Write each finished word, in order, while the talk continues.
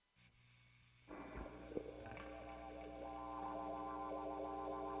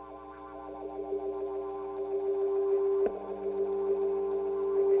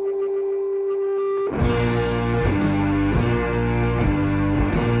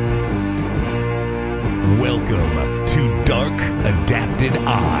Welcome to Dark Adapted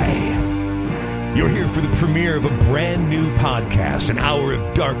Eye. You're here for the premiere of a brand new podcast, an hour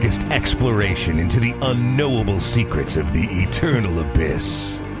of darkest exploration into the unknowable secrets of the eternal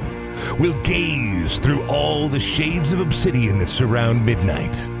abyss. We'll gaze through all the shades of obsidian that surround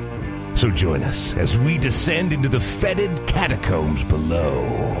midnight. So join us as we descend into the fetid catacombs below.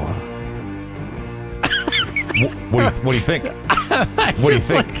 What do you think? What do you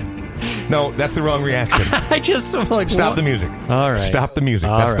think? No, that's the wrong reaction. I just am like, stop the music. All right. Stop the music.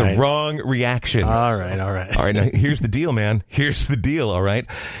 All That's right. the wrong reaction. All right. All right, now here's the deal, man. Here's the deal, all right?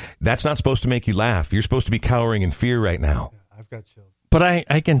 That's not supposed to make you laugh. You're supposed to be cowering in fear right now. I've got chills. But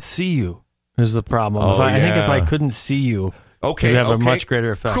I can see you is the problem. Oh, I think if yeah. I couldn't see you, Okay, it would have a okay. much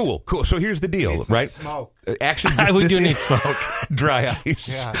greater effect. Cool. So here's the deal, Need some right? smoke. Actually, We this do is need smoke. dry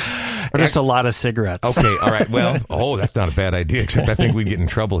ice. Yeah. Or just a lot of cigarettes. Okay, all right. Well, that's not a bad idea, except I think we'd get in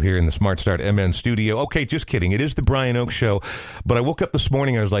trouble here in the Smart Start MN studio. Okay, just kidding. It is the Brian Oak Show. But I woke up this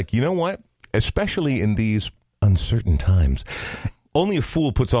morning, I was like, you know what? Especially in these uncertain times, only a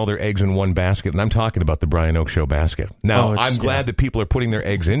fool puts all their eggs in one basket, and I'm talking about the Brian Oak Show basket. Now, I'm glad that people are putting their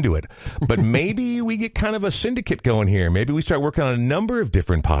eggs into it, but maybe we get kind of a syndicate going here. Maybe we start working on a number of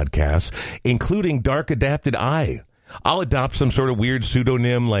different podcasts, including Dark Adapted Eye. I'll adopt some sort of weird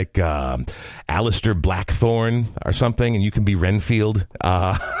pseudonym like Alistair Blackthorn or something, and you can be Renfield.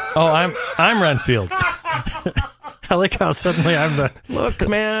 I'm Renfield. I like how suddenly I'm the... Look,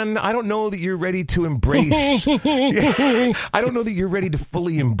 man, I don't know that you're ready to embrace... I don't know that you're ready to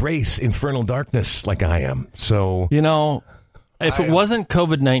fully embrace infernal darkness like I am. So... You know, if it wasn't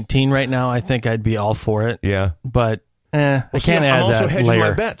COVID-19 right now, I think I'd be all for it. Yeah. But... I can't add I'm also that hedging layer.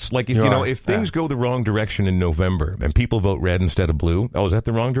 my bets. Like, if things go the wrong direction in November and people vote red instead of blue, is that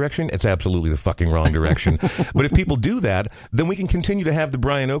the wrong direction? It's absolutely the fucking wrong direction. But if people do that, then we can continue to have the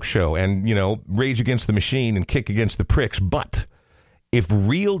Brian Oak Show and, rage against the machine and kick against the pricks. But if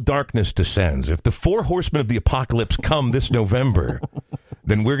real darkness descends, if the 4 horsemen of the apocalypse come this November,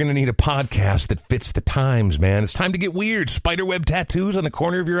 then we're going to need a podcast that fits the times, man. It's time to get weird. Spiderweb tattoos on the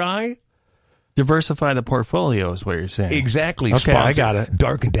corner of your eye? Diversify the portfolio is what you're saying. Exactly. Okay, I got it.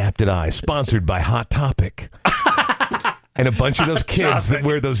 Dark Adapted Eye, sponsored by Hot Topic. And a bunch of those kids that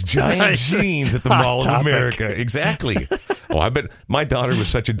wear those giant jeans at the Mall of America. Exactly. I bet my daughter was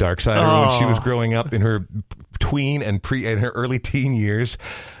such a dark sider when she was growing up in her tween and her early teen years.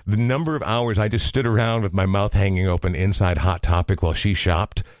 The number of hours I just stood around with my mouth hanging open inside Hot Topic while she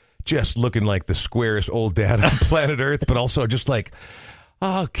shopped, just looking like the squarest old dad on planet Earth, but also just like,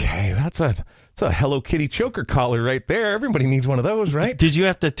 okay, that's a Hello Kitty choker collar right there. Everybody needs one of those, right? Did you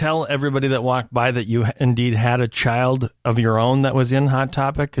have to tell everybody that walked by that you indeed had a child of your own that was in Hot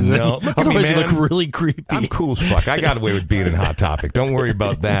Topic? No. Otherwise you look really creepy. I'm cool as fuck. I got away with being in Hot Topic. Don't worry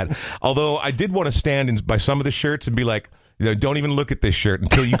about that. Although I did want to stand by some of the shirts and be like, don't even look at this shirt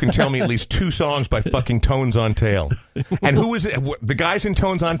until you can tell me at least 2 songs by fucking Tones on Tail. And who is it? The guys in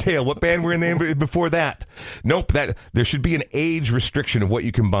Tones on Tail. What band were in there before that? Nope. There should be an age restriction of what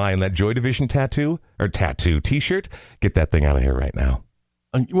you can buy in that Joy Division tattoo T-shirt. Get that thing out of here right now.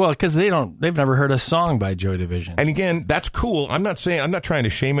 Well, because they've never heard a song by Joy Division. And again, that's cool. I'm not trying to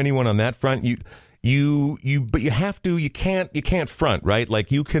shame anyone on that front. But you can't front, right? Like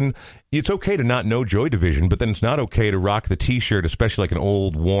it's okay to not know Joy Division, but then it's not okay to rock the T-shirt, especially like an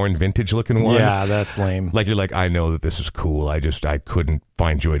old, worn, vintage-looking one. Yeah, that's lame. Like you're like, I know that this is cool. I couldn't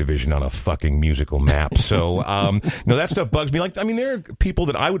find Joy Division on a fucking musical map. So, no, that stuff bugs me. Like, I mean, there are people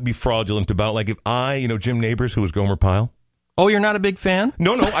that I would be fraudulent about. Like if Jim Nabors, who was Gomer Pyle. Oh, you're not a big fan?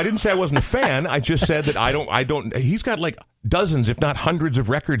 No, I didn't say I wasn't a fan. I just said that I don't. He's got like dozens, if not hundreds of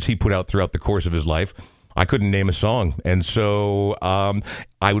records he put out throughout the course of his life. I couldn't name a song. And so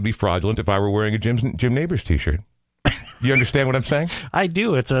I would be fraudulent if I were wearing a Jim Nabors T-shirt. You understand what I'm saying? I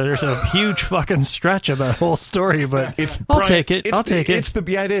do. There's a huge fucking stretch of that whole story, but I'll take it.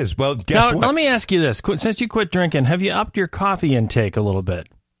 Yeah, it is. Well, guess what? Let me ask you this. Since you quit drinking, have you upped your coffee intake a little bit?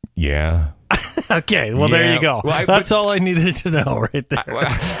 Yeah. Okay, well, there you go. Well, that's all I needed to know right there.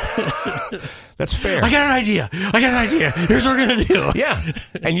 That's fair. I got an idea. Here's what we're going to do. Yeah.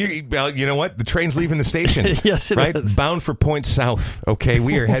 And you know what? The train's leaving the station. Yes, it is. Bound for Point South. Okay,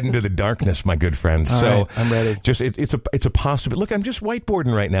 we are heading to the darkness, my good friends. All so right, I'm ready. Just it's a possibility. Look, I'm just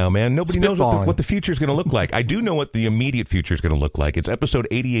whiteboarding right now, man. Nobody knows what the future is going to look like. I do know what the immediate future is going to look like. It's episode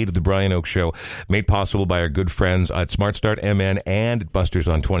 88 of the Brian Oak Show, made possible by our good friends at Smart Start MN and at Buster's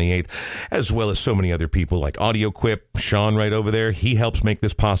on 28th, as well as so many other people like AudioQuip. Sean right over there. He helps make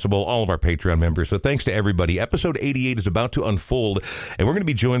this possible. possible, all of our Patreon members. So thanks to everybody. Episode 88 is about to unfold, and we're going to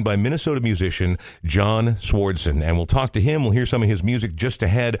be joined by Minnesota musician John Swardson, and we'll talk to him. We'll hear some of his music just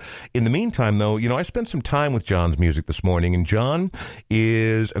ahead. In the meantime, though, I spent some time with John's music this morning, and John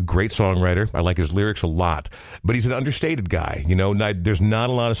is a great songwriter. I like his lyrics a lot, but he's an understated guy. There's not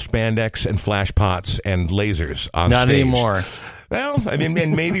a lot of spandex and flash pots and lasers on stage. Not anymore. Well, and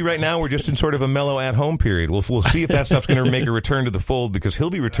maybe right now we're just in sort of a mellow at-home period. We'll see if that stuff's going to make a return to the fold, because he'll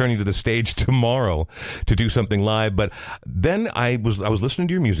be returning to the stage tomorrow to do something live. But then I was listening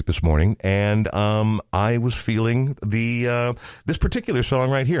to your music this morning, and I was feeling this particular song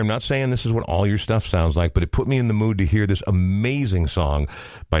right here. I'm not saying this is what all your stuff sounds like, but it put me in the mood to hear this amazing song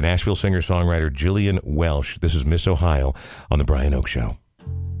by Nashville singer-songwriter Jillian Welsh. This is Miss Ohio on The Brian Oak Show.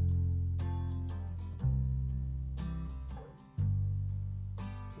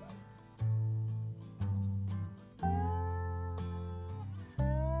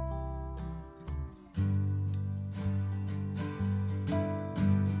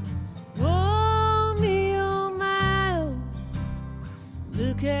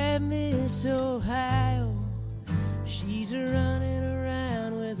 Look at Miss Ohio, she's running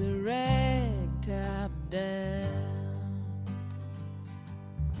around with a rag top down.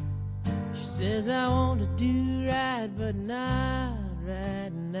 She says, I want to do right, but not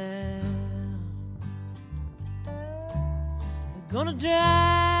right now. We're gonna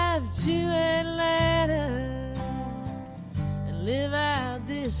drive to Atlanta and live out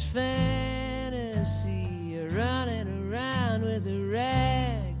this fantasy of running around with a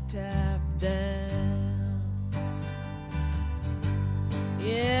rag top down.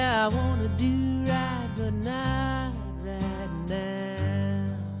 Yeah, I wanna do right, but not right now.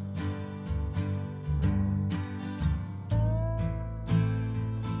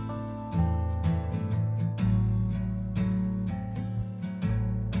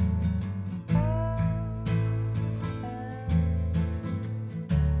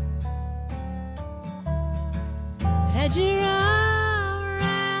 Had your arm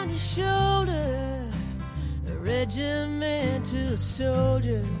around your shoulder, a regimental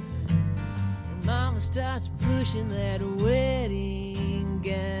soldier, and Mama starts pushing that wedding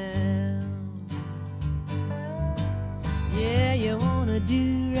gown. Yeah, you wanna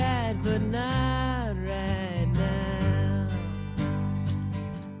do right, but not right now.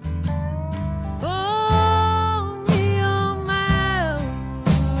 Oh, me, oh my,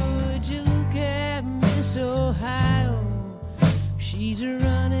 would you look at Miss Ohio? She's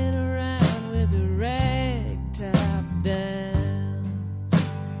running around with a rag top down.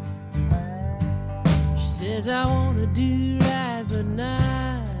 She says, I want to do right, but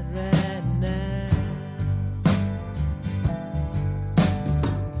not right now.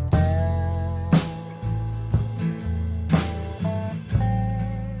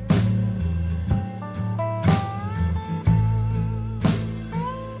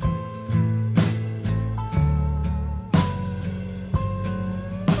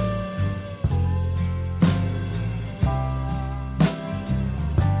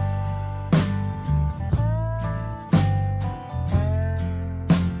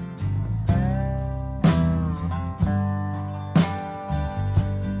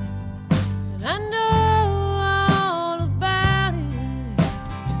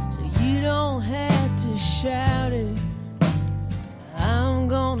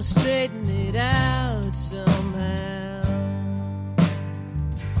 Straighten it out somehow.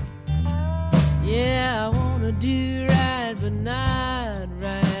 Yeah, I wanna do right, but not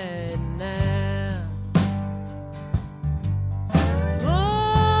right now.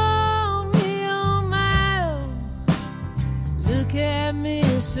 Oh, me, oh my, look at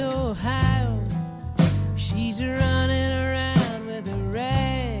Miss Ohio. She's running around with a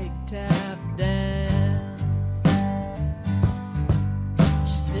rag top down.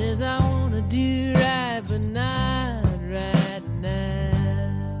 Says I wanna do right, but not right now.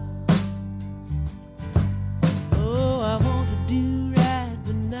 Oh, I want to do right,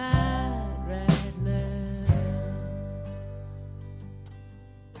 but not right now.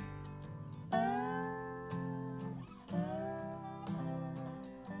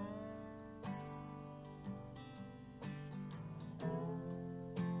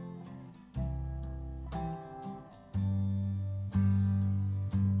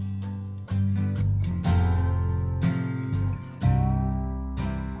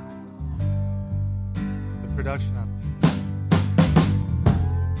 Production on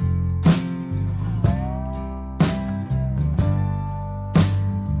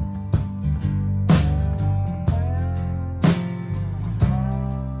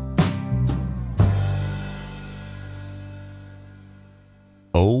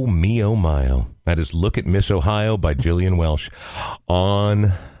Oh Me Oh Mile. That is Look at Miss Ohio by Jillian Welsh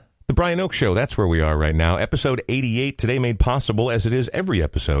on The Brian Oak Show. That's where we are right now. Episode 88, today made possible, as it is every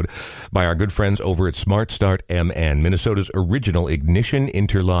episode, by our good friends over at Smart Start MN, Minnesota's original ignition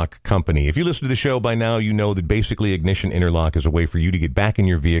interlock company. If you listen to the show by now, you know that basically ignition interlock is a way for you to get back in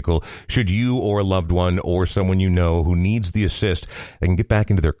your vehicle should you or a loved one or someone you know who needs the assist, they can get back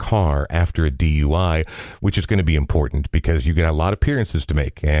into their car after a DUI, which is going to be important because you've got a lot of appearances to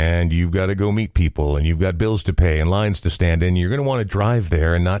make and you've got to go meet people and you've got bills to pay and lines to stand in. You're going to want to drive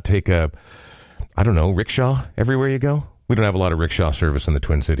there and not take a, I don't know, rickshaw everywhere you go. We don't have a lot of rickshaw service in the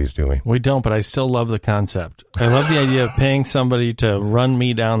Twin Cities, do we? We don't, but I still love the concept. I love the idea of paying somebody to run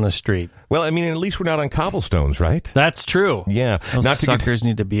me down the street. Well, I mean, at least we're not on cobblestones, right? That's true. Yeah. Those suckers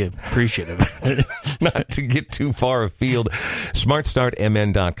need to be appreciative. Not to get too far afield.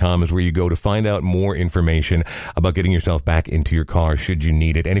 SmartStartMN.com is where you go to find out more information about getting yourself back into your car should you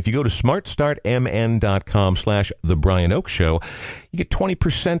need it. And if you go to SmartStartMN.com/The Brian Oak Show, you get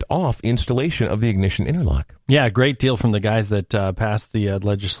 20% off installation of the ignition interlock. Yeah, great deal from the guys that passed the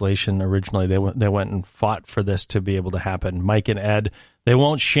legislation originally. They went and fought for this to be able to happen. Mike and Ed, they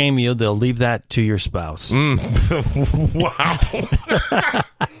won't shame you. They'll leave that to your spouse. Wow.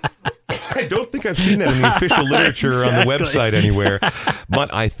 I don't think I've seen that in the official literature Exactly. on the website anywhere,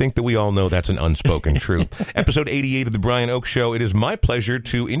 but I think that we all know that's an unspoken truth. Episode 88 of The Brian Oak Show. It is my pleasure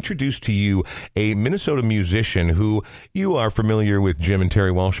to introduce to you a Minnesota musician who you are familiar with, Jim and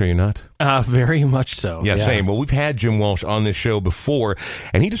Terry Walsh, are you not? Very much so. Yeah, same. Well, we've had Jim Walsh on this show before,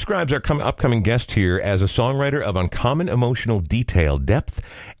 and he describes our upcoming guest here as a songwriter of uncommon emotional detail, depth,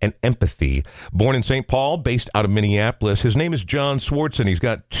 and empathy. Born in St. Paul, based out of Minneapolis, his name is John Swartzen. He's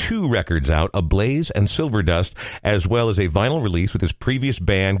got 2 records out, Ablaze and Silver Dust, as well as a vinyl release with his previous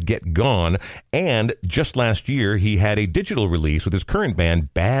band, Get Gone, and just last year, he had a digital release with his current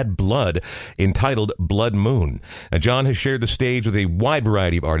band, Bad Blood, entitled Blood Moon. Now, John has shared the stage with a wide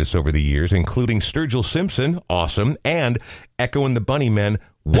variety of artists over the years, including Sturgill Simpson, awesome, and Echo and the Bunnymen.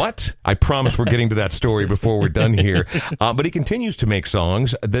 What? I promise we're getting to that story before we're done here. But he continues to make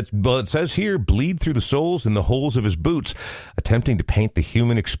songs that, well, it says here, bleed through the soles and the holes of his boots, attempting to paint the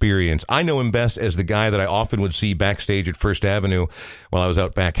human experience. I know him best as the guy that I often would see backstage at First Avenue while I was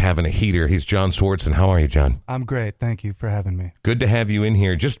out back having a heater. He's John Swartzen. How are you, John? I'm great. Thank you for having me. Good to have you in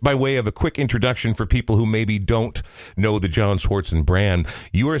here. Just by way of a quick introduction for people who maybe don't know the John Swartzen brand,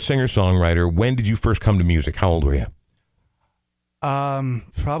 you are a singer-songwriter. When did you first come to music? How old were you?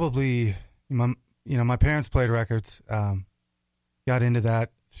 Probably, my parents played records, got into that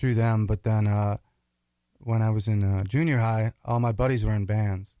through them, but then when I was in junior high, all my buddies were in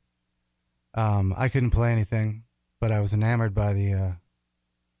bands. I couldn't play anything, but I was enamored by the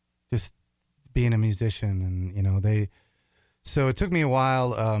just being a musician, and so it took me a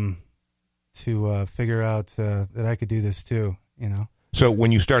while to figure out that I could do this too, So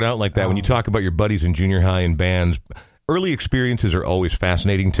when you start out like that, when you talk about your buddies in junior high and bands, early experiences are always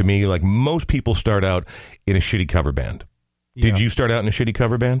fascinating to me. Like, most people start out in a shitty cover band. Yeah. Did you start out in a shitty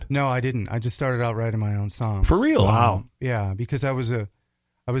cover band? No, I didn't. I just started out writing my own songs. For real? Wow. Yeah, because I was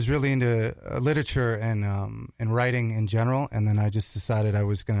really into literature and writing in general, and then I just decided I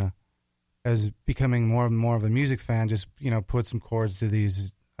was gonna, as becoming more and more of a music fan, just put some chords to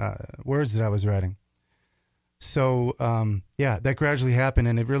these words that I was writing. So that gradually happened,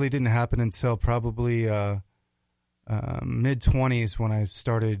 and it really didn't happen until probably mid-20s when I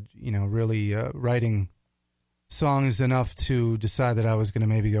started, really writing songs enough to decide that I was going to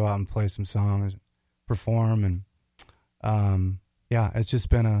maybe go out and play some songs, perform, and it's just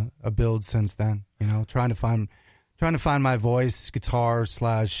been a build since then. Trying to find my voice, guitar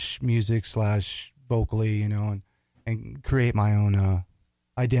 / music / vocally, and create my own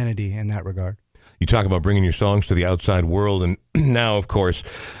identity in that regard. You talk about bringing your songs to the outside world, and now, of course,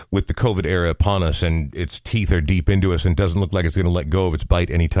 with the COVID era upon us and its teeth are deep into us and doesn't look like it's going to let go of its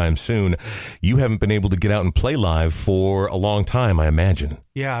bite anytime soon, you haven't been able to get out and play live for a long time, I imagine.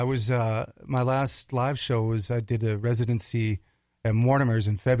 Yeah, I was, my last live show was I did a residency at Mortimer's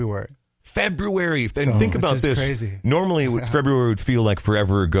in February. February. And So, think about which is this. crazy. Normally, February would feel like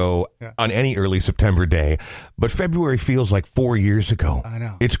forever ago on any early September day, but February feels like 4 years ago. I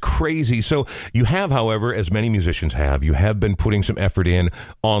know. It's crazy. So you have, however, as many musicians have, you have been putting some effort in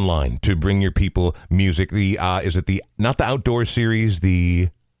online to bring your people music. The is it the not the outdoor series, the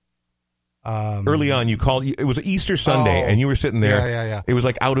early on you called it was Easter Sunday, and you were sitting there. Yeah. It was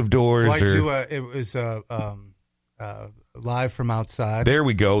like out of doors. Well, or it was Live from Outside. There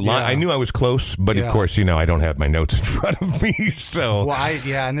we go. Yeah. I knew I was close, but of Yeah. course, I don't have my notes in front of me. So Well,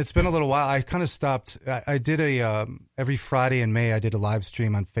 and it's been a little while. I kind of stopped. I did every Friday in May, I did a live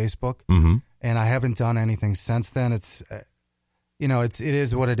stream on Facebook, and I haven't done anything since then. It's, it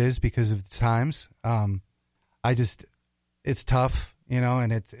is what it is because of the times. It's tough,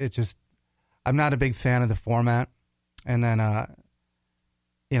 and it just, I'm not a big fan of the format. And then,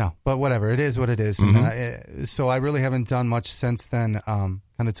 but whatever, it is what it is. And, so I really haven't done much since then. Kind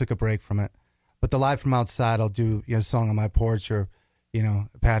of took a break from it. But the Live from Outside, I'll do a song on my porch or,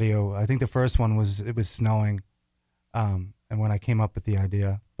 patio. I think the first one it was snowing, and when I came up with the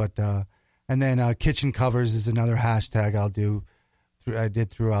idea. But and then kitchen covers is another hashtag I'll do. I did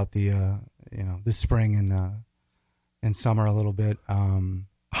throughout the the spring and summer a little bit.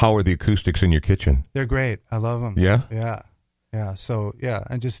 how are the acoustics in your kitchen? They're great. I love them. Yeah? Yeah. So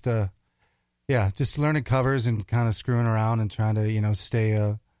and just just learning covers and kind of screwing around and trying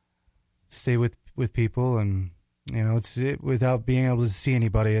to stay with people, and without being able to see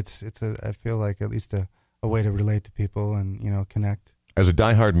anybody. It's I feel like at least a way to relate to people and connect. As a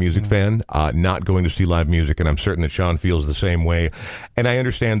diehard music fan, not going to see live music, and I'm certain that Sean feels the same way. And I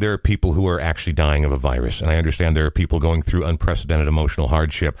understand there are people who are actually dying of a virus, and I understand there are people going through unprecedented emotional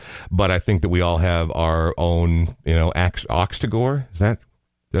hardship. But I think that we all have our own, ox to gore.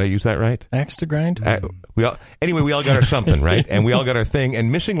 Did I use that right? Axe to grind? We all got our something, right? And we all got our thing.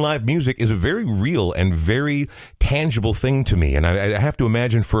 And missing live music is a very real and very tangible thing to me. And I have to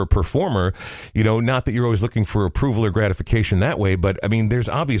imagine for a performer, not that you're always looking for approval or gratification that way, but I mean, there's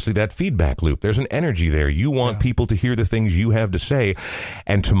obviously that feedback loop. There's an energy there. You want people to hear the things you have to say.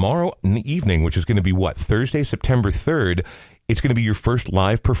 And tomorrow in the evening, which is going to be Thursday, September 3rd, it's going to be your first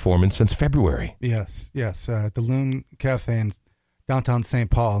live performance since February. Yes. At the Loon Cafe in downtown St.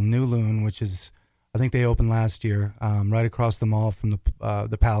 Paul, New Loon, which is, I think they opened last year, right across the mall from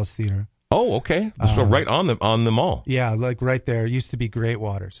the Palace Theater. Oh, okay. So right on the mall. Yeah, like right there. It used to be Great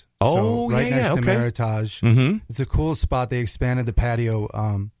Waters. Oh, so right next to okay. Meritage. Mm-hmm. It's a cool spot. They expanded the patio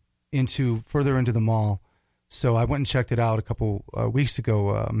further into the mall. So I went and checked it out a couple weeks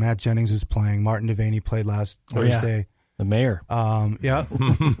ago. Matt Jennings was playing. Martin Devaney played last Thursday. The mayor. Yeah.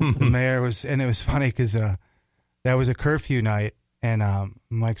 The mayor was, and it was funny because that was a curfew night. And I'm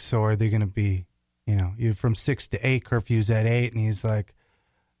like, so are they going to be, you're from 6 to 8, curfew's at 8. And he's like,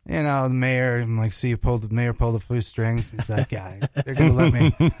 the mayor, I'm like, so the mayor pulled the first strings. He's like, yeah, they're going to let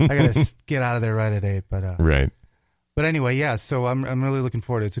me, I got to get out of there right at 8. But, right. But anyway, yeah, so I'm really looking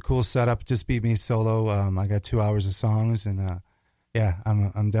forward to it. It's a cool setup. Just be me solo. I got 2 hours of songs, and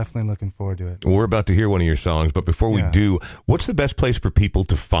I'm definitely looking forward to it. We're about to hear one of your songs, but before we do, what's the best place for people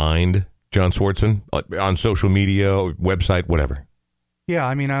to find John Swardson on social media, website, whatever? Yeah,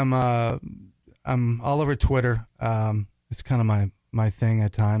 I mean, I'm all over Twitter. It's kind of my thing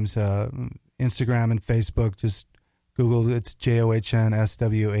at times. Instagram and Facebook, just Google. It's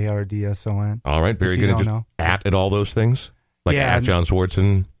JOHNSWARDSON. All right, very good. And just at all those things, like at John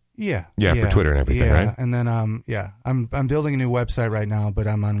Swardson. Yeah, for Twitter and everything, right? And then I'm building a new website right now, but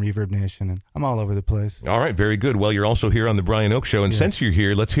I'm on Reverb Nation and I'm all over the place. All right, very good. Well, you're also here on the Brian Oak Show, and since you're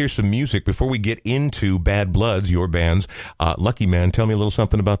here, let's hear some music before we get into Bad Bloods, your band's Lucky Man. Tell me a little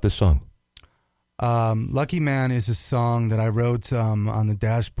something about this song. Lucky Man is a song that I wrote on the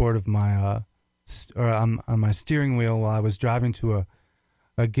dashboard of my on my steering wheel while I was driving to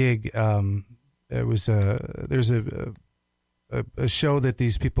a gig. There's a show that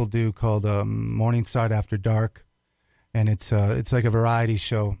these people do called Morningside After Dark, and it's like a variety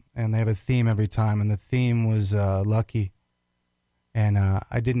show, and they have a theme every time, and the theme was lucky, and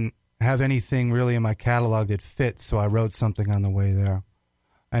I didn't have anything really in my catalog that fit, so I wrote something on the way there,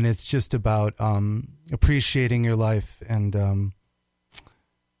 and it's just about appreciating your life and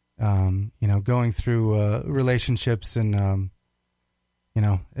going through relationships, and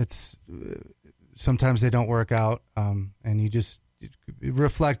it's sometimes they don't work out, and you just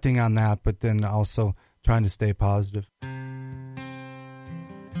reflecting on that, but then also trying to stay positive.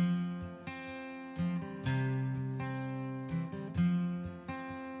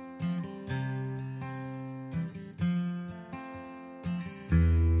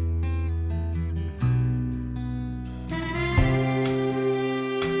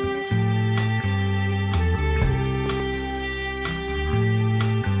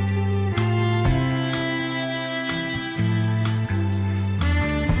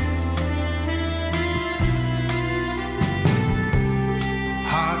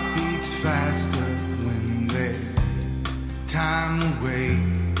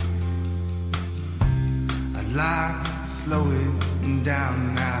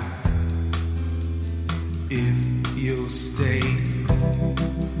 if you'll stay,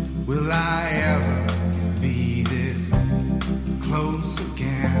 will I ever be this close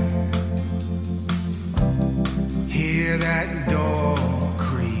again? Hear that door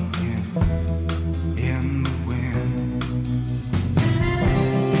creaking in the wind.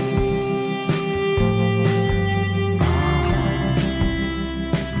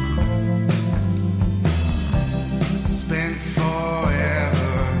 Spent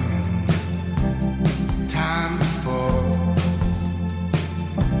forever in time before.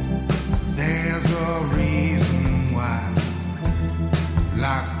 There's a reason why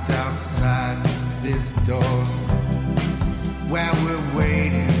locked outside this door, where we're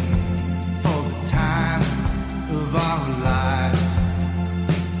waiting for the time of our lives.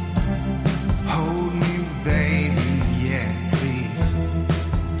 Hold me, baby, yeah,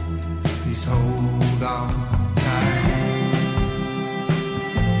 please hold on tight.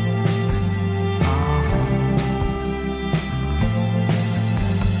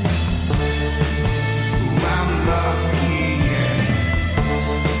 I'm lucky, yeah.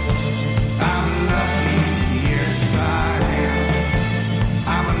 I'm lucky, yes I am.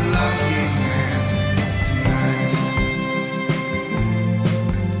 I'm a lucky man tonight.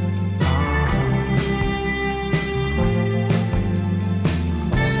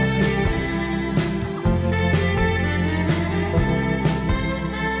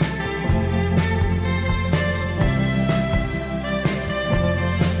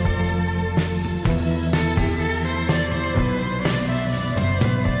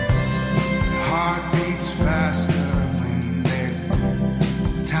 Heart beats faster when there's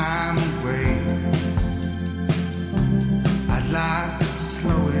time to wait. I'd like to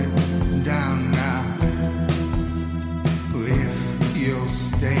slow it down now, if you'll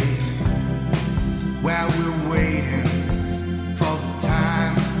stay, where we're waiting for the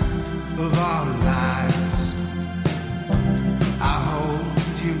time of our lives. I hold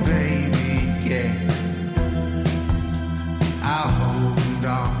you, baby, yeah. I'll hold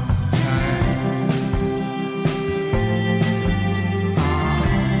on tight.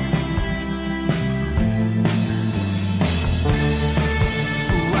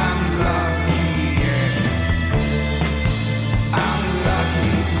 I'm lucky, yeah. I'm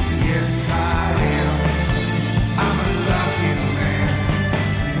lucky, yes I am. I'm a lucky man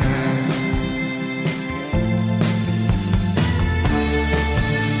tonight.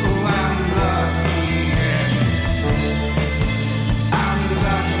 Oh, I'm lucky, yeah. I'm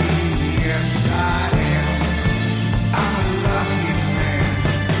lucky, yes I am. I'm a lucky man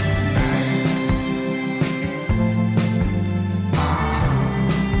tonight. Oh,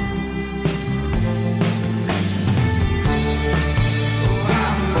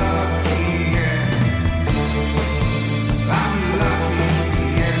 I'm lucky, yeah. I'm lucky,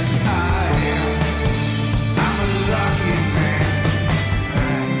 yes I am. I'm a lucky man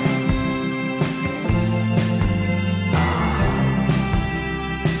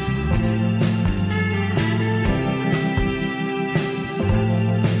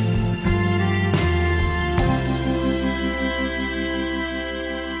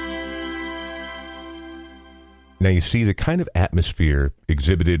Now, you see the kind of atmosphere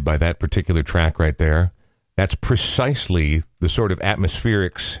exhibited by that particular track right there. That's precisely the sort of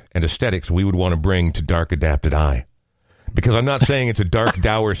atmospherics and aesthetics we would want to bring to Dark Adapted Eye. Because I'm not saying it's a dark,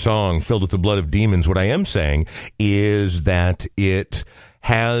 dour song filled with the blood of demons. What I am saying is that it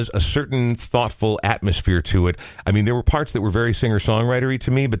has a certain thoughtful atmosphere to it. I mean, there were parts that were very singer-songwritery to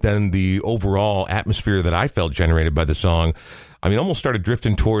me, but then the overall atmosphere that I felt generated by the song, I mean, almost started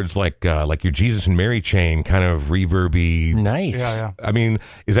drifting towards like your Jesus and Mary chain, kind of reverby. Nice. Yeah. I mean,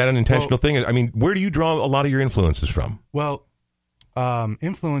 is that an intentional thing? I mean, where do you draw a lot of your influences from? Well,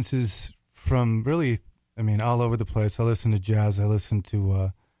 influences from really, I mean, all over the place. I listen to jazz. I listen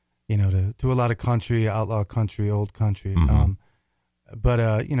to, to a lot of country, outlaw country, old country. Mm-hmm. But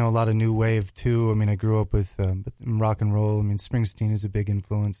a lot of new wave too. I mean, I grew up with rock and roll. I mean, Springsteen is a big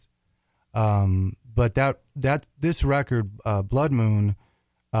influence. But this record, Blood Moon,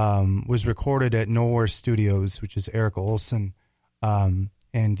 was recorded at Nowhere Studios, which is Eric Olson,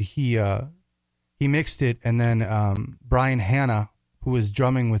 and he mixed it, and then Brian Hanna, who was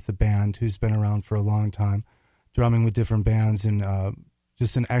drumming with the band, who's been around for a long time, drumming with different bands, and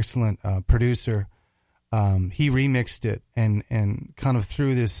just an excellent producer. He remixed it, and kind of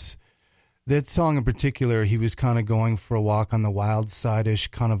through that song in particular, he was kind of going for a walk on the wild side-ish,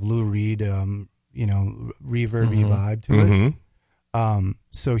 kind of Lou Reed, reverby vibe to it.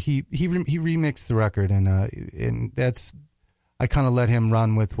 So he remixed the record, and that's, I kind of let him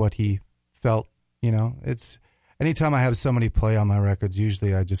run with what he felt, and anytime I have somebody play on my records,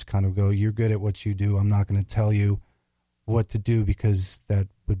 usually I just kind of go, "You're good at what you do. I'm not going to tell you what to do because that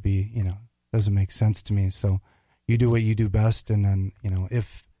would be, doesn't make sense to me. So you do what you do best, and then,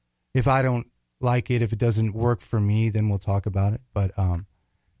 if I don't like it, if it doesn't work for me, then we'll talk about it." But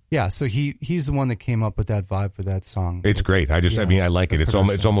yeah, so he's the one that came up with that vibe for that song. It's great. I like it.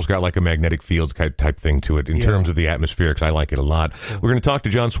 It's almost got like a magnetic field type thing to it in terms of the atmospherics. I like it a lot. We're going to talk to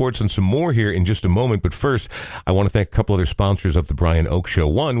John Swardson some more here in just a moment, but first, I want to thank a couple other sponsors of the Brian Oak Show.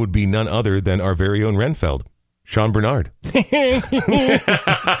 One would be none other than our very own Renfeld. Sean Bernard.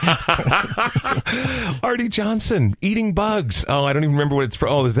 Artie Johnson, Eating Bugs. Oh, I don't even remember what it's from.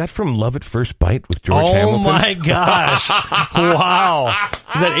 Oh, is that from Love at First Bite with George Hamilton? Oh, my gosh. Wow.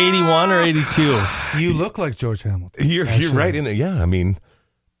 Is that 81 or 82? You look like George Hamilton. You're right in it. Yeah, I mean.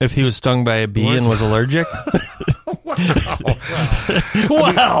 If he was stung by a bee and was allergic?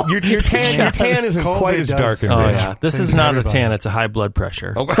 Wow. Your tan isn't quite as dark as Oh, yeah. This is not a tan. It's a high blood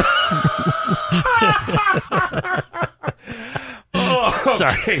pressure.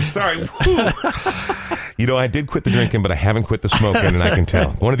 Sorry. I did quit the drinking, but I haven't quit the smoking, and I can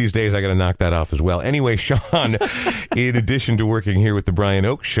tell. One of these days, I got to knock that off as well. Anyway, Sean, in addition to working here with the Brian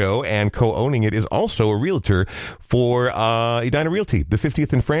Oak Show and co-owning it, is also a realtor for Edina Realty, the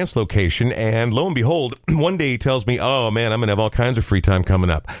 50th in France location. And lo and behold, one day he tells me, "Oh, man, I'm going to have all kinds of free time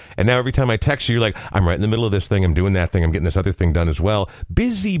coming up." And now every time I text you, you're like, "I'm right in the middle of this thing. I'm doing that thing. I'm getting this other thing done as well."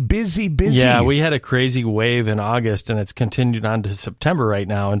 Busy. Yeah, we had a crazy wave in August, and it's continued on to September right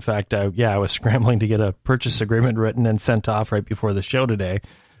now. In fact, I was scrambling to get a purchase agreement written and sent off right before the show today.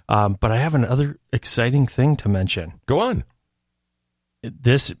 But I have another exciting thing to mention. Go on.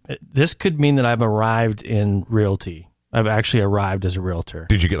 This could mean that I've arrived in realty. I've actually arrived as a realtor.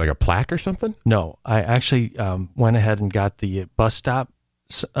 Did you get like a plaque or something? No, I actually went ahead and got the bus stop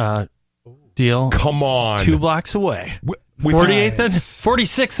deal. Come on. 2 blocks away. 48th and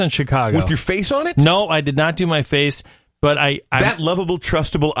 46th in Chicago. With your face on it? No, I did not do my face. But that lovable,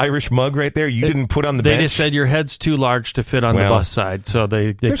 trustable Irish mug right there, you didn't put on the bench? They just said your head's too large to fit on the bus side, so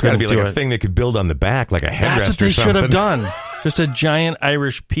they there's got to be like a thing they could build on the back, like a headrest or something. That's what they should have done. Just a giant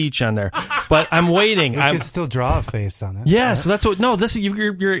Irish peach on there. But I'm waiting. You could still draw a face on it. Yeah, right? So that's what. No, this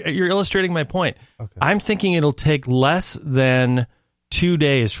you're illustrating my point. Okay. I'm thinking it'll take less than 2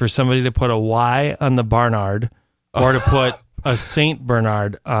 days for somebody to put a Y on the Barnard, or to put a St.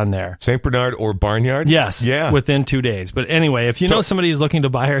 Bernard on there. St. Bernard or Barnyard? Yes. Yeah. Within 2 days. But anyway, if you know somebody who's looking to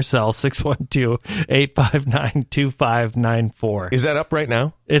buy or sell, 612-859-2594. Is that up right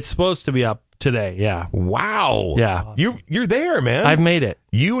now? It's supposed to be up today, yeah. Wow. Yeah. Awesome. You're there, man. I've made it.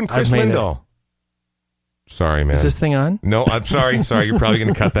 You and Chris Lindahl. Sorry, man. Is this thing on? No, I'm sorry. Sorry, you're probably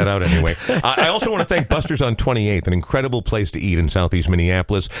going to cut that out anyway. I also want to thank Buster's on 28th, an incredible place to eat in southeast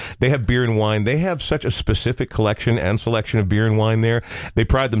Minneapolis. They have beer and wine. They have such a specific collection and selection of beer and wine there. They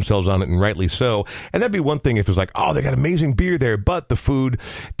pride themselves on it, and rightly so. And that'd be one thing if it was like, oh, they got amazing beer there, but the food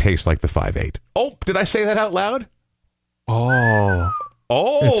tastes like the 5-8. Oh, did I say that out loud?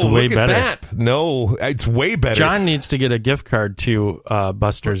 Oh, it's way look at better. that. No, it's way better. John needs to get a gift card to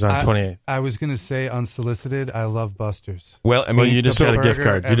Buster's on 28th. I was going to say unsolicited, I love Buster's. Well, I mean, you just got a gift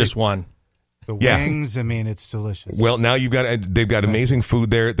card. You just won. The wings, I mean, it's delicious. Well, now they've got amazing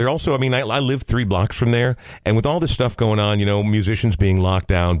food there. They're also, I mean, I live 3 blocks from there, and with all this stuff going on, musicians being locked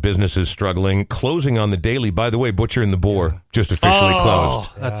down, businesses struggling, closing on the daily. By the way, Butcher and the Boar just officially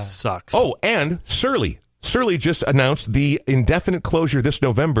closed. That sucks. Oh, and Surly just announced the indefinite closure this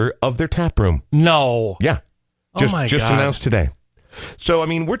November of their tap room. No. Yeah. Just God. announced today. So, I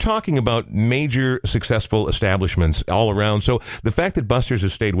mean, we're talking about major successful establishments all around. So the fact that Buster's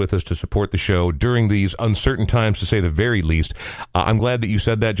has stayed with us to support the show during these uncertain times, to say the very least, I'm glad that you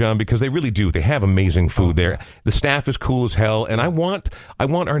said that, John, because they really do. They have amazing food there. The staff is cool as hell, and I want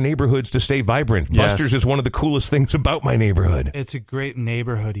our neighborhoods to stay vibrant. Yes. Buster's is one of the coolest things about my neighborhood. It's a great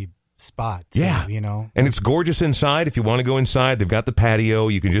neighborhoody spot too, yeah, and it's gorgeous inside. If you want to go inside, they've got the patio.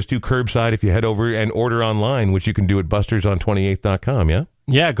 You can just do curbside if you head over and order online, which you can do at busterson28.com.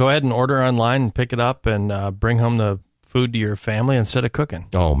 Yeah, go ahead and order online and pick it up and bring home the food to your family instead of cooking.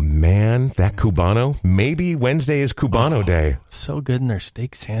 Oh man, that Cubano. Maybe Wednesday is Cubano day. So good in their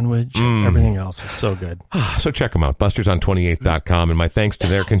steak sandwich and everything else is so good. So check them out, busterson28.com, and my thanks to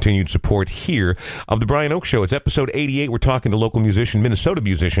their continued support here of the Brian Oak Show. It's episode 88. We're talking to local Minnesota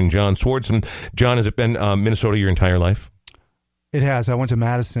musician John Swardson. John, has it been Minnesota your entire life? It has. I went to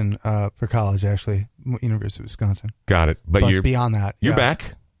Madison for college, actually, University of Wisconsin. Got it. But you're beyond that. You're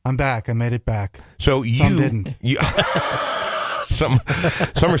back? I'm back. I made it back. So Some didn't. Some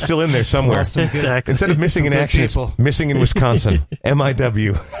are still in there somewhere. Exactly. Instead of missing in action, it's missing in Wisconsin.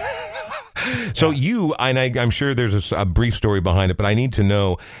 MIW. So you, and I'm sure there's a brief story behind it, but I need to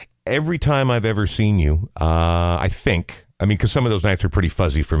know, every time I've ever seen you, because some of those nights are pretty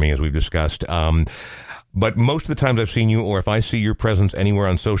fuzzy for me, as we've discussed. But most of the times I've seen you, or if I see your presence anywhere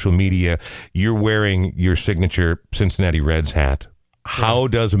on social media, you're wearing your signature Cincinnati Reds hat. How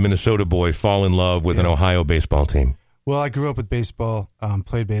does a Minnesota boy fall in love with an Ohio baseball team? Well, I grew up with baseball,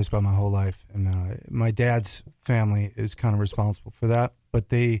 played baseball my whole life, and my dad's family is kind of responsible for that. But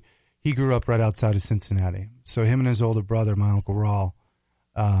he grew up right outside of Cincinnati, so him and his older brother, my Uncle Raul,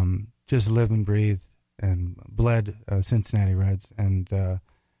 just lived and breathed and bled Cincinnati Reds, and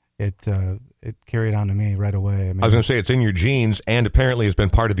it carried on to me right away. I was going to say, it's in your genes, and apparently it's been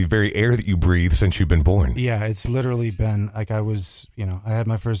part of the very air that you breathe since you've been born. Yeah, it's literally been, like, I had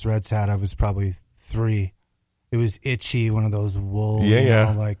my first Reds hat, I was probably 3. It was itchy, one of those wool,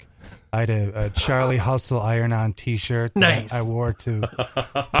 like, I had a Charlie Hustle iron-on T-shirt nice. that I wore to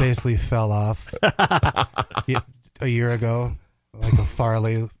basically fell off a year ago, like a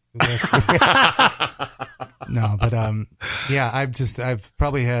Farley. No, but I've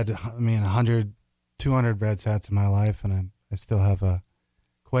probably had 100, 200 Reds hats in my life, and I still have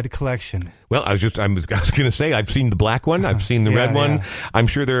quite a collection. Well, I was going to say, I've seen the black one, I've seen the red one. I'm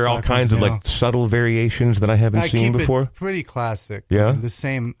sure there are all kinds of like subtle variations that I haven't seen before. Pretty classic. Yeah, the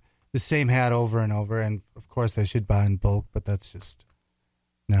same hat over and over, and of course I should buy in bulk, but that's just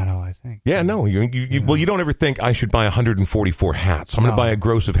not how I think. Yeah, no. Well, you don't ever think I should buy 144 hats. I'm going to buy a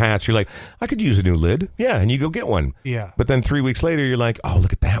gross of hats. You're like, I could use a new lid. Yeah, and you go get one. Yeah. But then 3 weeks later, you're like, oh,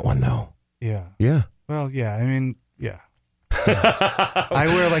 look at that one, though. Yeah. Yeah. Well, yeah. Yeah. I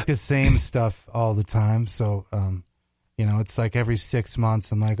wear like the same stuff all the time, so it's like every 6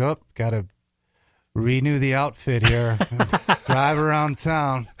 months I'm like, oh, gotta renew the outfit here, drive around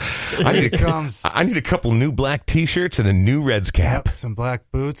town. I need a couple new black T-shirts and a new Reds cap. Yep, some black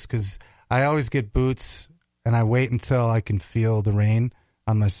boots, because I always get boots and I wait until I can feel the rain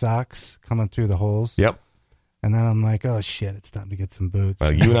on my socks coming through the holes. Yep. And then I'm like, oh shit, it's time to get some boots.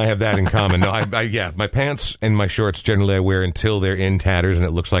 Well, you and I have that in common. No, my pants and my shorts generally I wear until they're in tatters, and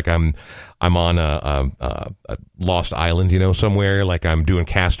it looks like I'm on a lost island, somewhere, like I'm doing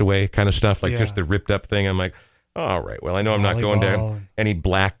Castaway kind of stuff, like just the ripped up thing. I'm like, all right, well, I know I'm not going to any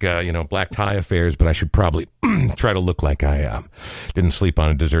black tie affairs, but I should probably try to look like I didn't sleep on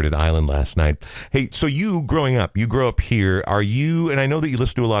a deserted island last night. Hey, so you grow up here. Are you, and I know that you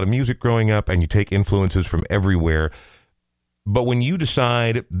listen to a lot of music growing up and you take influences from everywhere, but when you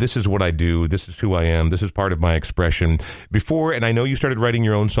decide, this is what I do, this is who I am, this is part of my expression, before, and I know you started writing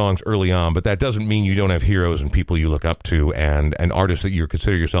your own songs early on, but that doesn't mean you don't have heroes and people you look up to and artists that you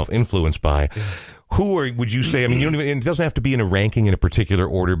consider yourself influenced by. Yeah. Who would you say, it doesn't have to be in a ranking in a particular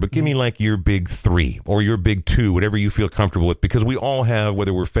order, but give me like your big 3 or your big 2, whatever you feel comfortable with, because we all have,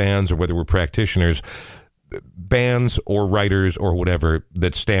 whether we're fans or whether we're practitioners, bands or writers or whatever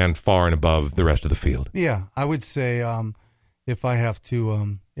that stand far and above the rest of the field. Yeah, I would say if I have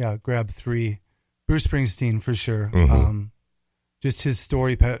to grab 3, Bruce Springsteen for sure. Mm-hmm. Just his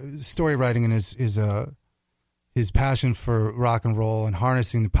story writing and his passion for rock and roll and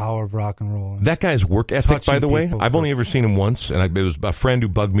harnessing the power of rock and roll. That guy's work ethic, by the way, I've only ever seen him once, and it was a friend who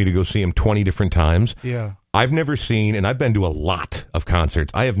bugged me to go see him 20 different times. Yeah. I've never seen, and I've been to a lot of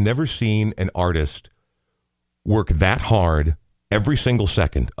concerts, I have never seen an artist work that hard every single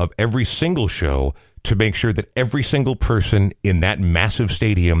second of every single show to make sure that every single person in that massive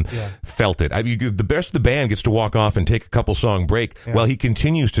stadium felt it. I mean, the best of the band gets to walk off and take a couple song break while he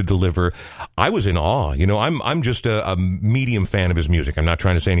continues to deliver. I was in awe. I'm just a medium fan of his music. I'm not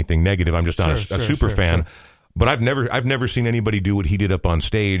trying to say anything negative. I'm just not a super fan. Sure. But I've never seen anybody do what he did up on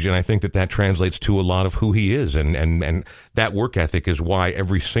stage, and I think that translates to a lot of who he is, and that work ethic is why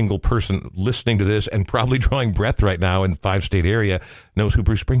every single person listening to this and probably drawing breath right now in the 5-state area knows who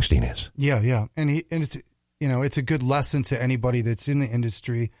Bruce Springsteen is. Yeah, and it's it's a good lesson to anybody that's in the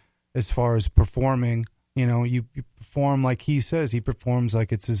industry as far as performing. You perform like he says. He performs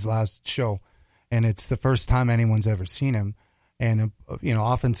like it's his last show, and it's the first time anyone's ever seen him, and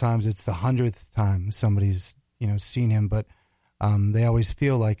oftentimes it's the 100th time somebody's seen him, but they always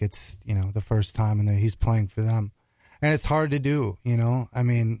feel like it's the first time and that he's playing for them, and it's hard to do.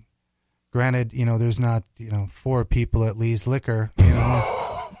 Granted, there's not 4 people at Lee's Liquor,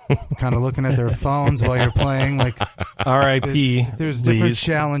 kind of looking at their phones while you're playing, like R.I.P. There's different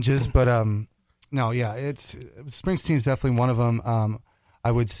challenges, but it's Springsteen's definitely one of them.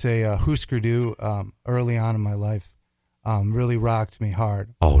 I would say Husker Du early on in my life really rocked me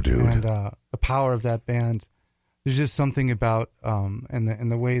hard. Oh, dude! And the power of that band. There's just something about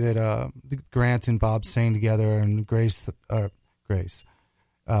and the way that Grant and Bob sang together, and Grace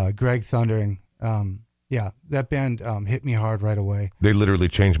Greg Thundering. Yeah, that band hit me hard right away. They literally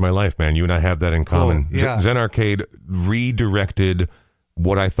changed my life, man. You and I have that in common. Cool, yeah. Zen Arcade redirected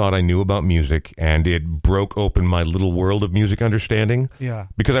what I thought I knew about music, and it broke open my little world of music understanding. Yeah.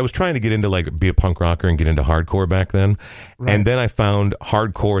 Because I was trying to get into, like, be a punk rocker and get into hardcore back then. Right. And then I found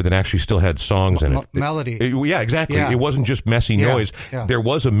hardcore that actually still had songs in it. Melody. Yeah, exactly. Yeah. It wasn't just messy noise. Yeah. There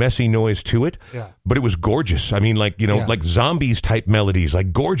was a messy noise to it, Yeah. but it was gorgeous. I mean, like, you know, Yeah. like Zombies type melodies,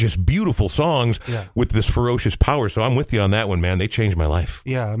 like gorgeous, beautiful songs Yeah. with this ferocious power. So I'm with you on that one, man. They changed my life.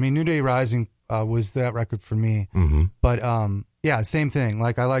 Yeah, I mean, New Day Rising was that record for me. Mm-hmm. But yeah, same thing.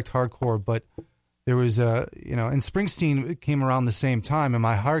 Like, I liked hardcore, but there was and Springsteen came around the same time, and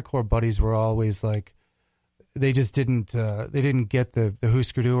my hardcore buddies were always like, they just didn't get the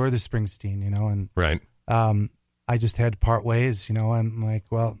Husker Du or the Springsteen, and Right. I just had to part ways. I'm like,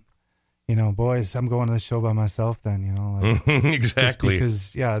 well, boys, I'm going to the show by myself then. Like, just Exactly.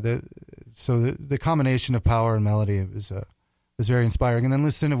 because the combination of power and melody was very inspiring. And then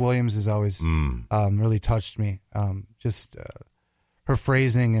Lucinda Williams has always really touched me. Just her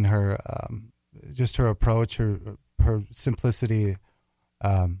phrasing and her just her approach, her simplicity.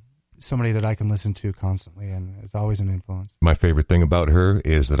 Somebody that I can listen to constantly, and it's always an influence. My favorite thing about her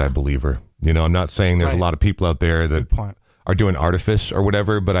is that I believe her. I'm not saying there's Right. a lot of people out there that Good point. are doing artifice or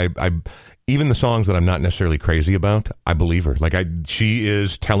whatever, but I even the songs that I'm not necessarily crazy about, I believe her. Like, she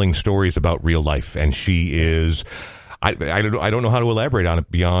is telling stories about real life, and she is. I don't know how to elaborate on it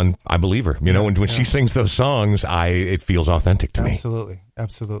beyond I believe her. When she sings those songs, it feels authentic to me.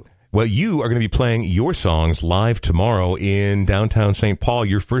 Absolutely. Well, you are going to be playing your songs live tomorrow in downtown St. Paul,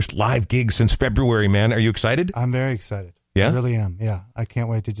 your first live gig since February, man. Are you excited? I'm very excited. Yeah? I really am. Yeah, I can't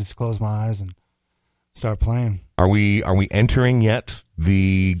wait to just close my eyes and start playing. Are we entering yet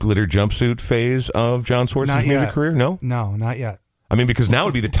the glitter jumpsuit phase of John Swartz's Not music yet. career? No? No, not yet. I mean, because now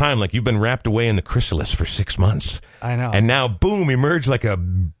would be the time, like, you've been wrapped away in the chrysalis for 6 months. I know. And now, boom, emerge like a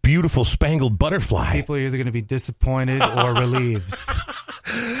beautiful spangled butterfly. People are either going to be disappointed or relieved.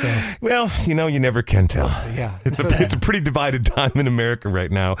 So, Well, you never can tell. yeah. It's a pretty divided time in America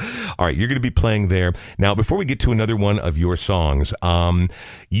right now. All right, you're going to be playing there. Now, before we get to another one of your songs,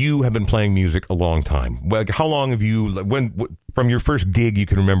 you have been playing music a long time. Well, how long have you, from your first gig you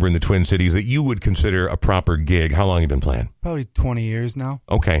can remember in the Twin Cities that you would consider a proper gig, how long have you been playing? Probably 20 years now.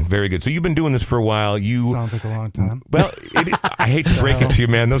 Okay, very good. So you've been doing this for a while. Sounds like a long time. Well, I hate to break it to you,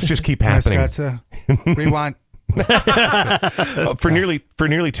 man. Those just keep happening. Rewind. For nearly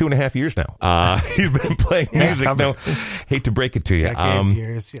 2.5 years now. You've been playing music. No, hate to break it to you. Decades,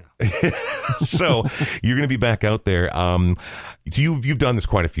 years, So you're going to be back out there. You've done this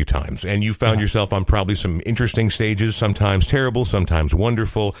quite a few times, and you found yourself on probably some interesting stages, sometimes terrible, sometimes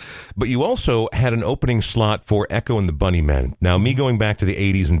wonderful. But you also had an opening slot for Echo and the Bunnymen. Now, me going back to the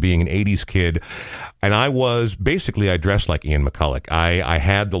 80s and being an 80s kid, and I dressed like Ian McCulloch. I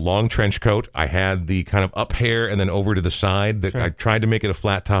had the long trench coat. I had the kind of up hair and then over to the side. I tried to make it a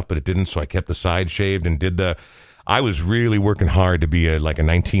flat top, but it didn't, so I kept the side shaved and did I was really working hard to be a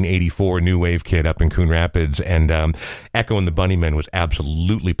 1984 new wave kid up in Coon Rapids, and Echo and the Bunnymen was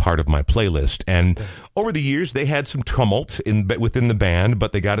absolutely part of my playlist. And over the years, they had some tumult within the band,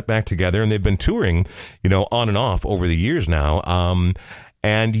 but they got it back together, and they've been touring, on and off over the years now.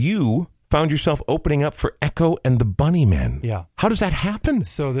 And you found yourself opening up for Echo and the Bunnymen. Yeah. How does that happen?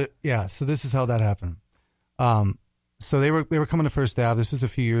 So this is how that happened. So they were coming to First Ave. This was a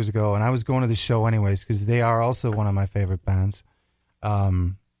few years ago, and I was going to the show anyways because they are also one of my favorite bands.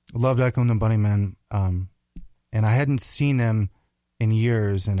 Loved Echo and the Bunnymen, and I hadn't seen them in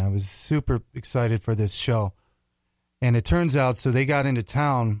years, and I was super excited for this show. And it turns out, so they got into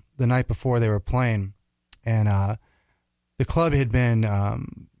town the night before they were playing, and the club had been,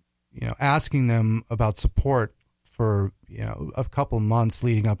 asking them about support for a couple months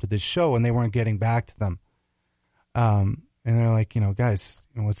leading up to this show, and they weren't getting back to them. And they're like, guys,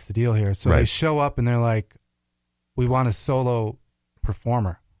 what's the deal here? So They show up and they're like, we want a solo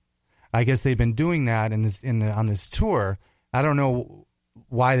performer. I guess they've been doing that on this tour. I don't know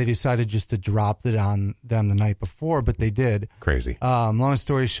why they decided just to drop it on them the night before, but they did. Crazy. Long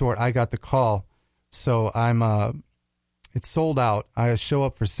story short, I got the call. So it's sold out. I show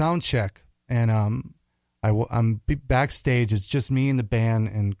up for sound check, and I'm backstage. It's just me and the band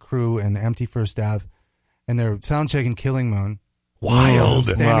and crew and empty First Ave. And they're sound checking Killing Moon. Wild.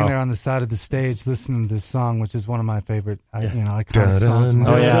 I'm standing there on the side of the stage listening to this song, which is one of my favorite, iconic songs.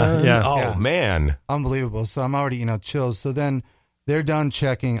 Oh, man. Unbelievable. So I'm already, chills. So then they're done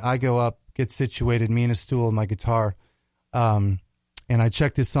checking. I go up, get situated, me and a stool and my guitar. And I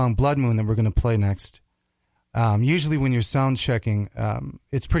check this song, Blood Moon, that we're going to play next. Usually when you're sound checking,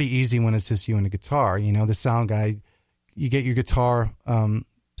 it's pretty easy when it's just you and a guitar. You know, the sound guy, you get your guitar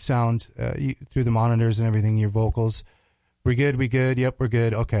sound through the monitors and everything, your vocals. We good? Yep, we're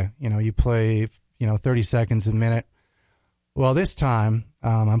good. Okay. You know, you play, 30 seconds a minute. Well, this time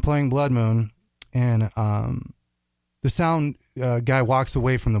I'm playing Blood Moon, and the sound guy walks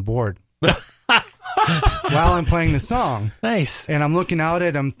away from the board while I'm playing the song. Nice. And I'm looking out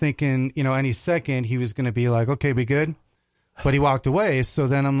at him thinking, any second he was going to be like, okay, be good. But he walked away. So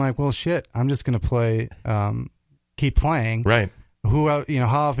then I'm like, well, shit, I'm just going to play, keep playing. Right. How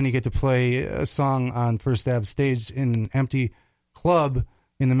often you get to play a song on First Ave stage in an empty club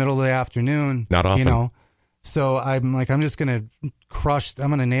in the middle of the afternoon? Not often. So I'm like, I'm just going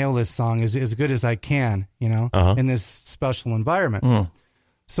to nail this song as good as I can, in this special environment.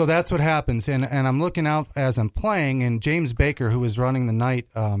 So that's what happens. And I'm looking out as I'm playing, and James Baker, who was running the night,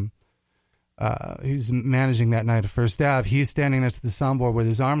 who's managing that night at First Ave, he's standing next to the soundboard with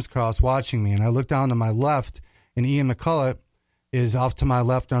his arms crossed watching me. And I look down to my left, and Ian McCullough is off to my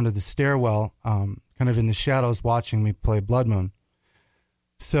left under the stairwell, kind of in the shadows watching me play Blood Moon.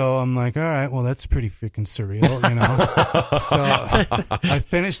 So I'm like, all right, well, that's pretty freaking surreal, So I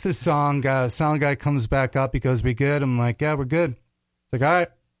finished the song. Sound guy comes back up. He goes, we good? I'm like, yeah, we're good. It's like, all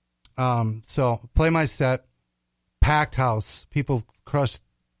right. So play my set. Packed house. People crushed,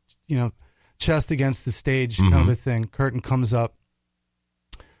 chest against the stage, kind of a thing. Curtain comes up.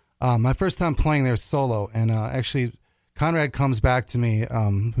 My first time playing there solo, and actually Conrad comes back to me,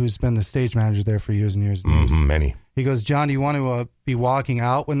 who's been the stage manager there for years and years and years. Many. He goes, John, do you want to be walking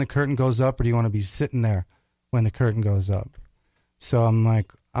out when the curtain goes up, or do you want to be sitting there when the curtain goes up? So I'm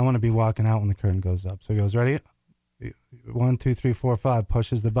like, I want to be walking out when the curtain goes up. So he goes, ready? 1, 2, 3, 4, 5,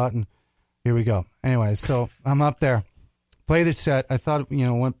 pushes the button. Here we go. Anyway, so I'm up there, play the set. I thought,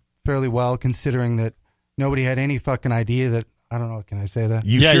 went fairly well, considering that nobody had any fucking idea that, I don't know, can I say that?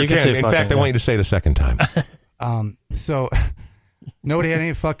 You sure you can can. say In fucking, fact, I want you to say it a second time. So nobody had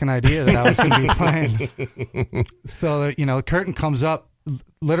any fucking idea that I was going to be playing. So, the curtain comes up.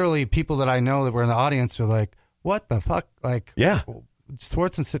 Literally, people that I know that were in the audience are like, what the fuck? Like, Yeah.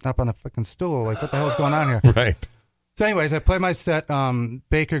 Swartzen's sitting up on a fucking stool. Like, what the hell's going on here? Right. So anyways, I play my set.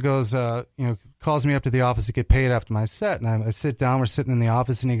 Baker goes, calls me up to the office to get paid after my set. And I sit down. We're sitting in the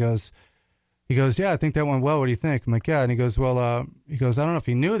office, and he goes, yeah, I think that went well. What do you think? I'm like, yeah. And he goes, well, I don't know if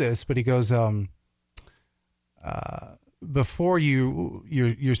you knew this, but he goes, before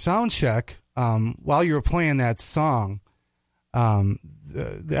your sound check, while you were playing that song, the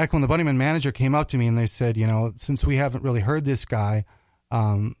Echo and the Bunnymen manager came up to me and they said, since we haven't really heard this guy,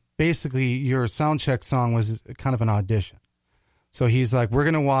 basically your sound check song was kind of an audition. So he's like, we're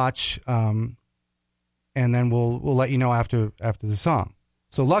going to watch, and then we'll let you know after the song.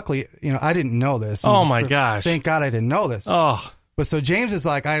 So luckily, I didn't know this. Oh my gosh. Thank God I didn't know this. Oh, But so James is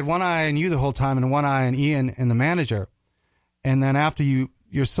like, I had one eye on you the whole time and one eye on Ian and the manager. And then after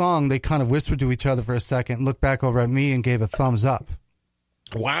your song, they kind of whispered to each other for a second, looked back over at me and gave a thumbs up.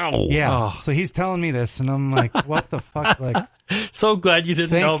 Wow. Yeah. Oh. So he's telling me this, and I'm like, what the fuck? Like, so glad you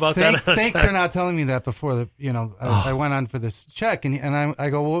didn't know about that. Thanks for not telling me that before I went on for this check. And I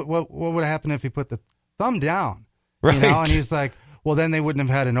go, what would happen if he put the thumb down? Right. And he's like, well, then they wouldn't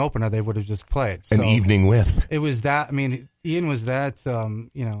have had an opener. They would have just played. An evening with. It was that. I mean, Ian was that,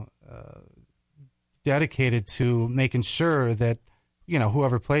 dedicated to making sure that,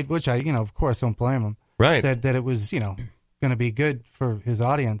 whoever played, which I, of course, don't blame him. Right. That it was, going to be good for his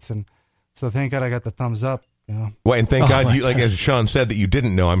audience. And so thank God I got the thumbs up. Well, and thank God, you, like as Sean said, that you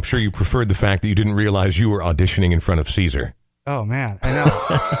didn't know. I'm sure you preferred the fact that you didn't realize you were auditioning in front of Caesar. Oh man, I know.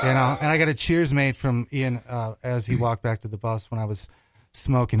 And I got a cheers mate from Ian as he walked back to the bus when I was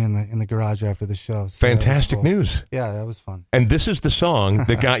smoking in the garage after the show. So Fantastic cool. news. Yeah, that was fun. And this is the song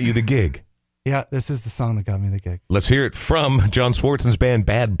that got you the gig. Yeah, this is the song that got me the gig. Let's hear it from John Swartzen's band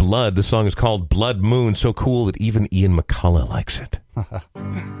Bad Blood. The song is called Blood Moon. So cool that even Ian McCullough likes it.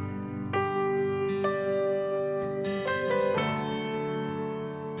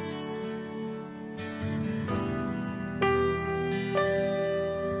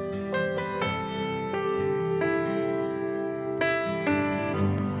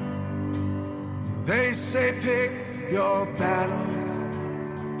 They say pick your battles.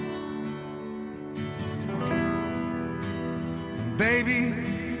 And baby,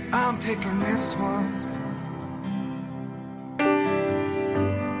 I'm picking this one.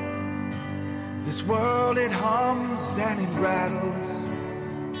 This world, it hums and it rattles.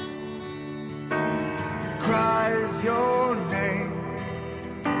 It cries your name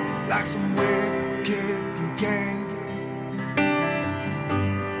like some wicked game.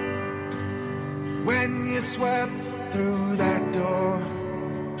 When you swept through that door.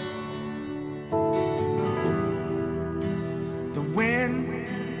 The wind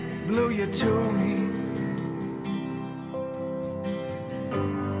blew you to me.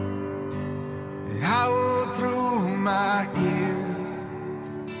 It howled through my ears.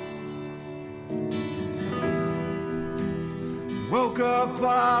 Woke up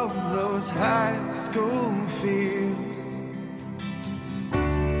all those high school fears.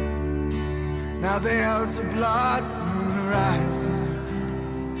 Now there's a blood moon rising.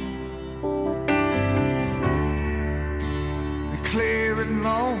 A clear and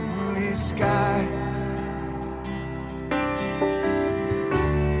lonely sky.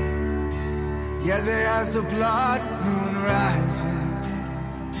 Yeah, there's a blood moon rising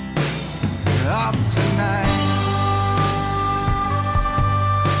up tonight.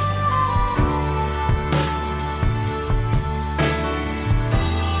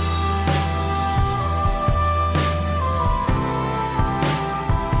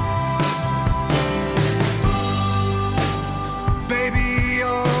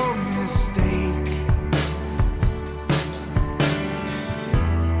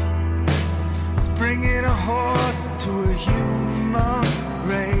 Bringing a horse to a human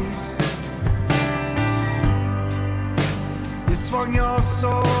race. You swung your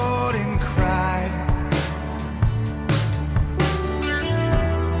sword and cried.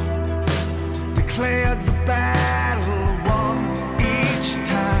 Declared the battle won each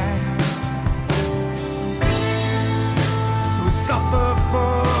time. We suffer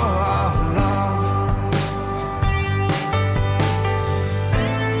for our love.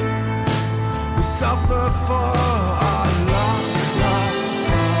 We suffer for our love, love, love.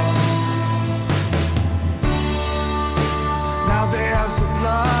 Now there's a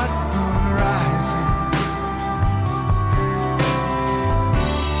blood moon rising.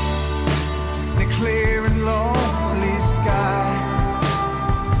 In a clear and lonely sky.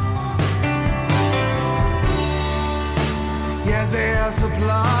 Yeah, there's a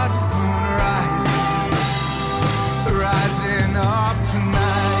blood moon rising, rising up tonight.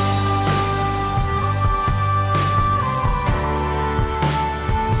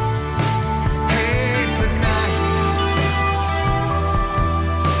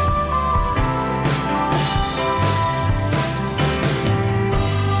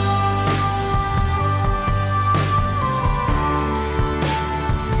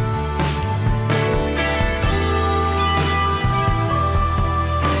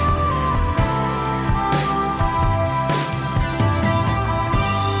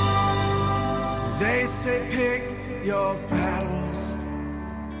 They say pick your battles.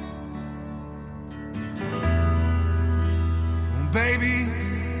 Baby,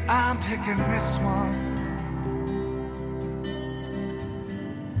 I'm picking this one.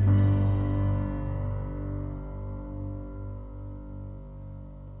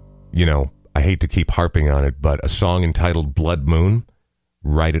 You know, I hate to keep harping on it, but a song entitled Blood Moon,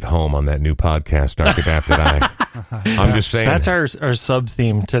 right at home on that new podcast, Dark Adapted Eye. I'm just saying. That's our sub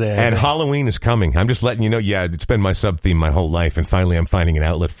theme today. And Halloween is coming. I'm just letting you know, yeah, it's been my sub theme my whole life, and finally I'm finding an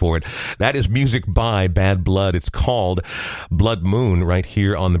outlet for it. That is music by Bad Blood. It's called Blood Moon right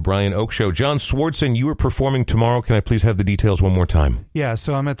here on the Brian Oak Show. John Swartzen, you are performing tomorrow. Can I please have the details one more time? Yeah,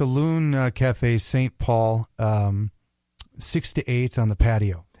 so I'm at the Loon Cafe, St. Paul, 6 to 8 on the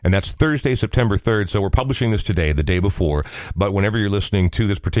patio. And that's Thursday, September 3rd. So we're publishing this today, the day before. But whenever you're listening to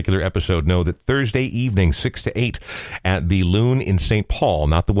this particular episode, know that Thursday evening, 6 to 8 at the Loon in St. Paul,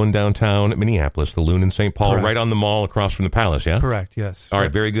 not the one downtown Minneapolis, the Loon in St. Paul, Correct. right on the mall across from the Palace, yeah? Correct, yes. All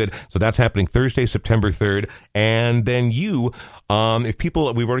right, very good. So that's happening Thursday, September 3rd. And then you, if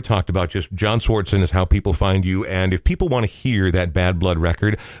people, we've already talked about just John Swartzen is how people find you. And if people want to hear that Bad Blood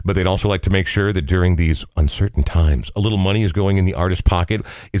record, but they'd also like to make sure that during these uncertain times, a little money is going in the artist's pocket,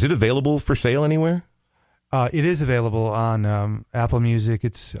 is it available for sale anywhere? It is available on Apple Music.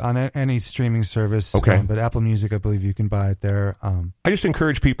 It's on any streaming service. Okay. But Apple Music, I believe you can buy it there. I just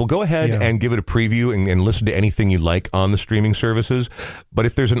encourage people, go ahead Yeah. and give it a preview and listen to anything you like on the streaming services. But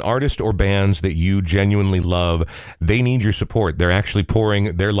if there's an artist or bands that you genuinely love, they need your support. They're actually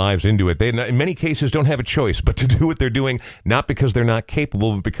pouring their lives into it. They, in many cases, don't have a choice but to do what they're doing, not because they're not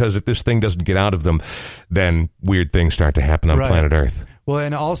capable, but because if this thing doesn't get out of them, then weird things start to happen on Right. planet Earth. Well,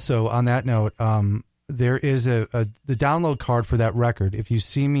 and also on that note, there is the download card for that record. If you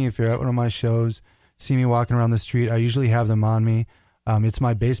see me, if you're at one of my shows, see me walking around the street, I usually have them on me. It's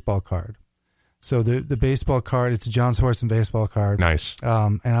my baseball card. So the baseball card, it's a John Swartzen baseball card. Nice.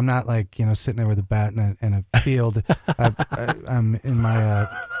 And I'm not like, sitting there with a bat in a field. I'm in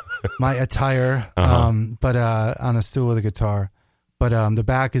my attire, but on a stool with a guitar. But the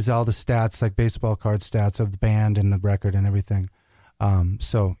back is all the stats, like baseball card stats of the band and the record and everything.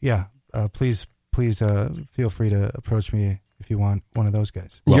 So yeah, please feel free to approach me if you want one of those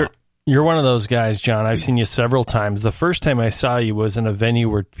guys. You're one of those guys, John. I've seen you several times. The first time I saw you was in a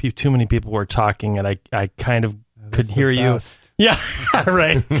venue where too many people were talking, and I kind of could hear you. Yeah,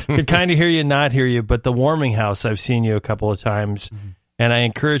 right. Could kind of hear you, not hear you. But the Warming House, I've seen you a couple of times, and I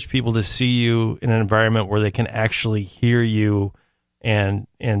encourage people to see you in an environment where they can actually hear you and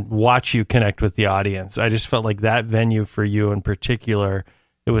watch you connect with the audience. I just felt like that venue for you in particular,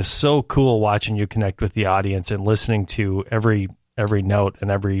 it was so cool watching you connect with the audience and listening to every note and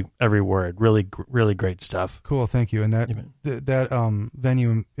every word. Really, really great stuff. Cool, thank you. And that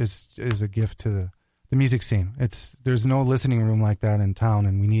venue is a gift to the music scene. There's no listening room like that in town,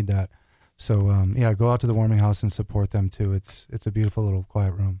 and we need that. So go out to the Warming House and support them too. It's a beautiful little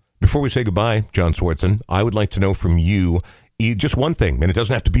quiet room. Before we say goodbye, John Swartzen, I would like to know from you just one thing, and it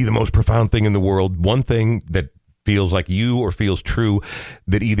doesn't have to be the most profound thing in the world. One thing that feels like you or feels true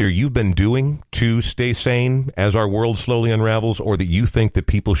that either you've been doing to stay sane as our world slowly unravels, or that you think that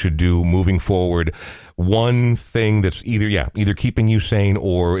people should do moving forward. One thing that's either keeping you sane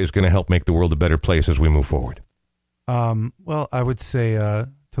or is going to help make the world a better place as we move forward. Well, I would say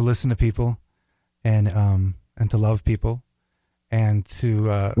to listen to people and to love people and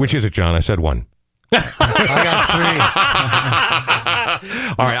to... Which is it, John? I said one. I got 3.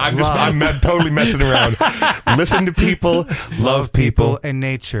 All right, I'm totally messing around. Listen to people, love people, and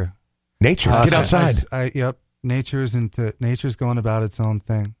nature. Nature, get outside. Yep, nature's going about its own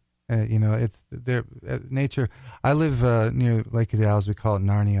thing. It's there. Nature. I live near Lake of the Isles. We call it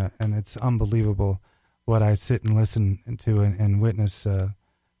Narnia, and it's unbelievable what I sit and listen to and witness in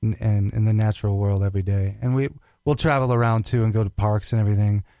the natural world every day. And we'll travel around too and go to parks and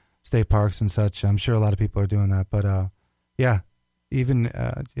everything. State parks and such. I'm sure a lot of people are doing that, but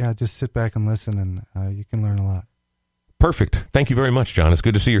just sit back and listen, and you can learn a lot. Perfect. Thank you very much, John. It's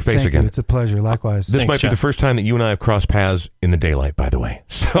good to see your face Thank again. You. It's a pleasure. Likewise. This might be the first time that you and I have crossed paths in the daylight, by the way.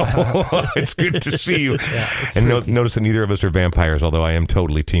 So it's good to see you. And notice that neither of us are vampires, although I am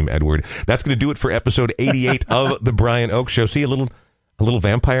totally Team Edward. That's going to do it for episode 88 of The Brian Oak Show. See a little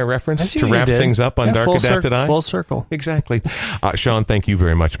vampire reference to wrap things up on Dark Adapted Eye? Full circle. Exactly. Sean, thank you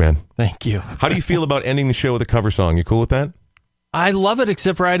very much, man. Thank you. How do you feel about ending the show with a cover song? You cool with that? I love it,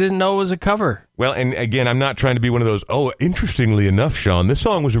 except for I didn't know it was a cover. Well, and again, I'm not trying to be one of those, interestingly enough, Sean, this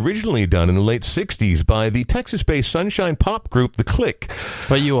song was originally done in the late 60s by the Texas-based sunshine pop group, The Click.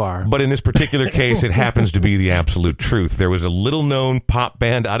 But you are. But in this particular case, it happens to be the absolute truth. There was a little-known pop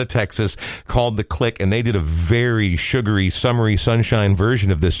band out of Texas called The Click, and they did a very sugary, summery sunshine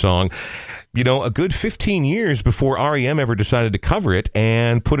version of this song. A good 15 years before REM ever decided to cover it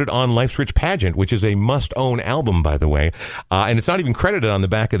and put it on Life's Rich Pageant, which is a must-own album, by the way. And it's not even credited on the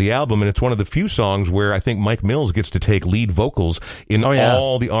back of the album, and it's one of the few songs where I think Mike Mills gets to take lead vocals in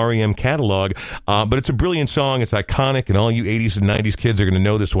all the REM catalog. But it's a brilliant song. It's iconic, and all you 80s and 90s kids are going to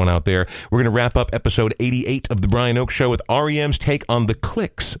know this one out there. We're going to wrap up episode 88 of The Brian Oak Show with REM's take on The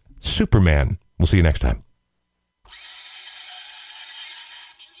Click's Superman. We'll see you next time.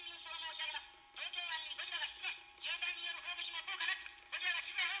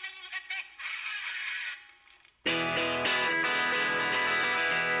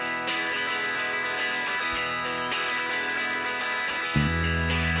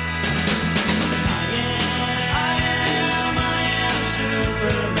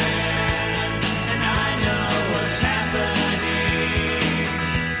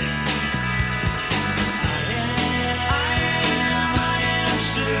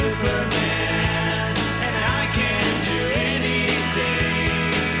 Superman.